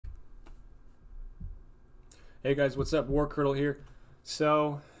Hey guys, what's up? Warcurdle here.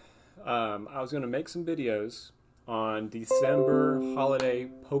 I was going to make some videos on December holiday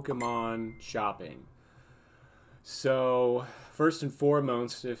Pokemon shopping. So, first and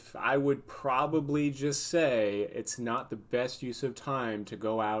foremost, if I would probably just say it's not the best use of time to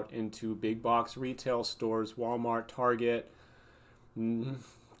go out into big box retail stores, Walmart, Target,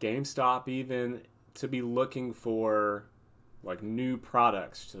 GameStop even, to be looking for like new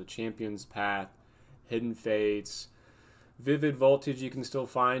products. So, Champion's Path, Hidden Fates, Vivid Voltage you can still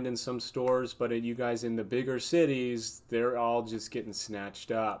find in some stores, but you guys in the bigger cities, they're all just getting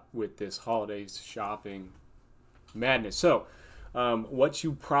snatched up with this holiday shopping madness. So, what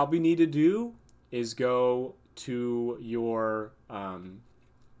you probably need to do is go to your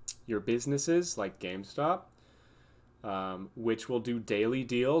businesses like GameStop, which will do daily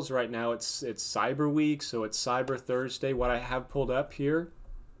deals. Right now, it's Cyber Week, so it's Cyber Thursday. What I have pulled up here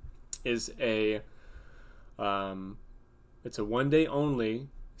is it's a one-day only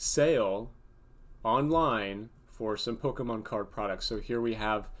sale online for some Pokemon card products. So here we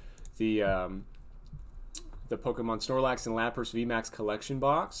have the Pokemon Snorlax and Lapras VMAX collection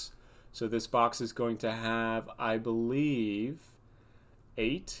box. So this box is going to have, I believe,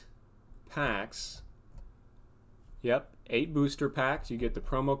 8 packs. Yep, 8 booster packs. You get the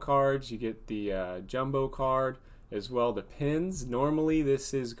promo cards, you get the jumbo card, as well the pins. Normally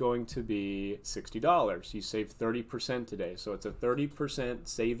this is going to be $60. You save 30% today, so it's a 30%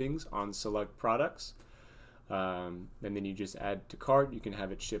 savings on select products. And then you just add to cart. You can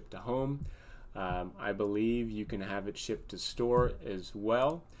have it shipped to home. I believe you can have it shipped to store as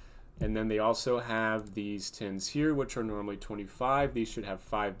well. And then they also have these tins here, which are normally $25. These should have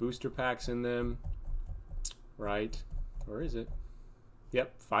 5 booster packs in them, right? Or is it?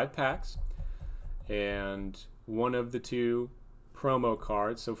 Yep, 5 packs. And one of the 2 promo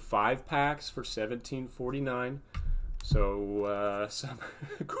cards, so 5 packs for $17.49. So some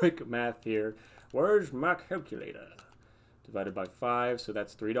quick math here. Where's my calculator? Divided by 5, so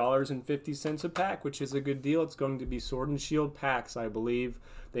that's $3.50 a pack, which is a good deal. It's going to be Sword and Shield packs, I believe.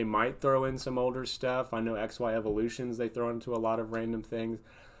 They might throw in some older stuff. I know XY Evolutions, they throw into a lot of random things.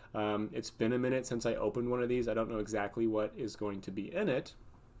 It's been a minute since I opened one of these. I don't know exactly what is going to be in it,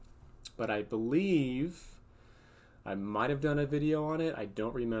 but I believe I might have done a video on it. I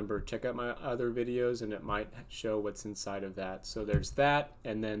don't remember. Check out my other videos and it might show what's inside of that. So there's that,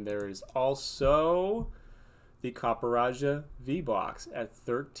 and then there is also the Caparajah V-Box at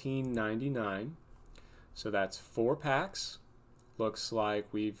 $13.99. So that's 4 packs. Looks like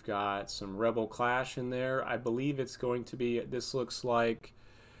we've got some Rebel Clash in there. I believe it's going to be, this looks like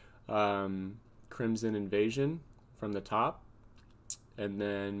Crimson Invasion from the top. And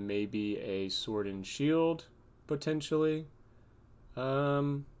then maybe a Sword and Shield, potentially.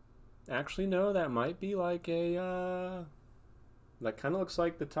 Actually, no, that might be like a, that kind of looks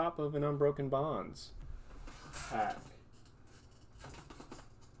like the top of an Unbroken Bonds pack.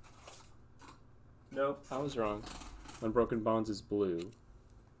 Nope, I was wrong. Unbroken Bonds is blue,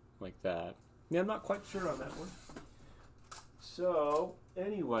 like that. Yeah, I'm not quite sure on that one. So,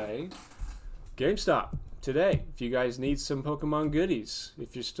 anyway, GameStop today. If you guys need some Pokemon goodies,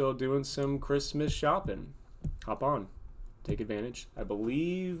 if you're still doing some Christmas shopping, hop on, take advantage. I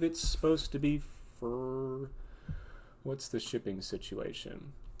believe it's supposed to be for, what's the shipping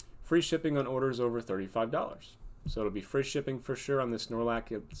situation? Free shipping on orders over $35. So it'll be free shipping for sure on the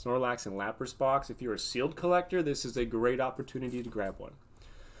Snorlax and Lapras box. If you're a sealed collector, this is a great opportunity to grab one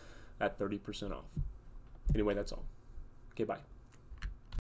at 30% off. Anyway, that's all. Okay, bye.